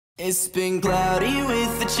It's been cloudy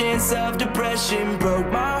with a chance of depression. Broke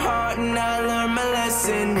my heart and I learned my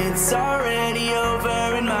lesson. It's already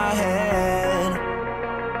over in my head.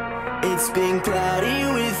 It's been cloudy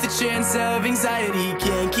with a chance of anxiety.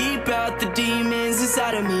 Can't keep out the demons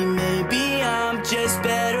inside of me. Maybe I'm just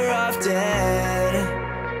better off dead.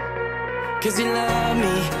 Cause you love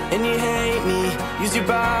me and you hate me. Use your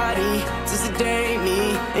body to sedate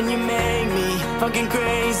me. And you make me fucking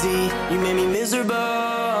crazy. You made me miserable.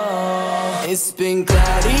 It's been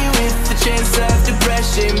cloudy with a chance of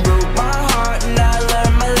depression. Broke my heart and I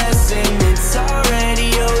learned my lesson. It's already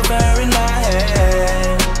over in my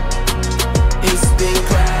head. It's been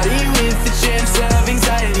cloudy with a chance of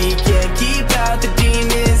anxiety. Can't keep out the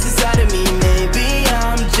demons inside of me. Maybe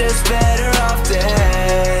I'm just better off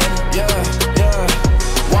dead.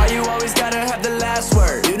 Why you always gotta have the last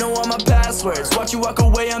word? You know all my passwords. Watch you walk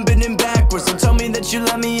away, I'm bending backwards. So tell me that you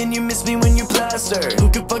love me and you miss me when you're plastered. Who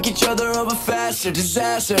could fuck each other over faster?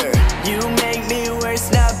 Disaster. You make me worse,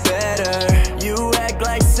 not better. You act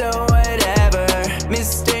like so whatever.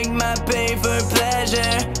 Mistake my pain for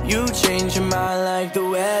pleasure. You change your mind like the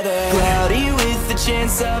weather. Cloudy with a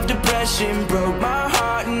chance of depression. Broke my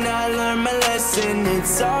heart and I learned my lesson.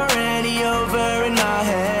 It's already over in my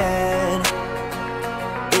head.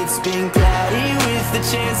 It's been cloudy with a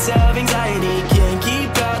chance of anxiety. Can't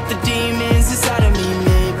keep out the demons inside of me.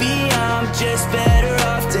 Maybe I'm just better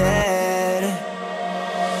off dead.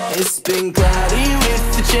 It's been cloudy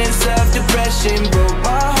with a chance of depression. Broke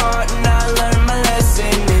my heart and I learned my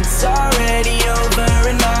lesson. It's already over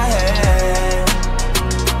in my head.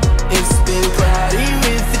 It's been cloudy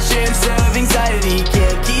with a chance of anxiety.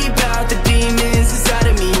 Can't keep out the demons inside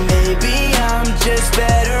of me. Maybe I'm just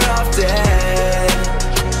better off dead.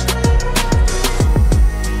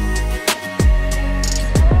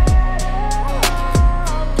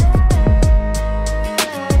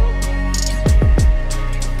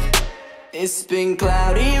 It's been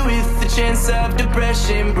cloudy with a chance of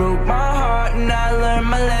depression. Broke my heart and I learned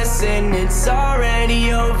my lesson. It's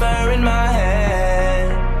already over in my head.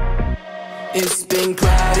 It's been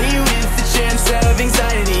cloudy with a chance of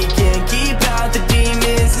anxiety. Can't keep out the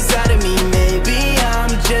demons inside of me. Maybe I'm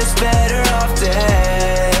just better off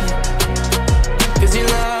dead. Cause you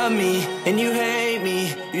love me and you hate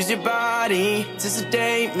me. Use your body to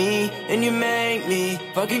sedate me. And you make me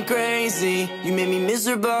fucking crazy. You made me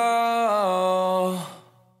miserable.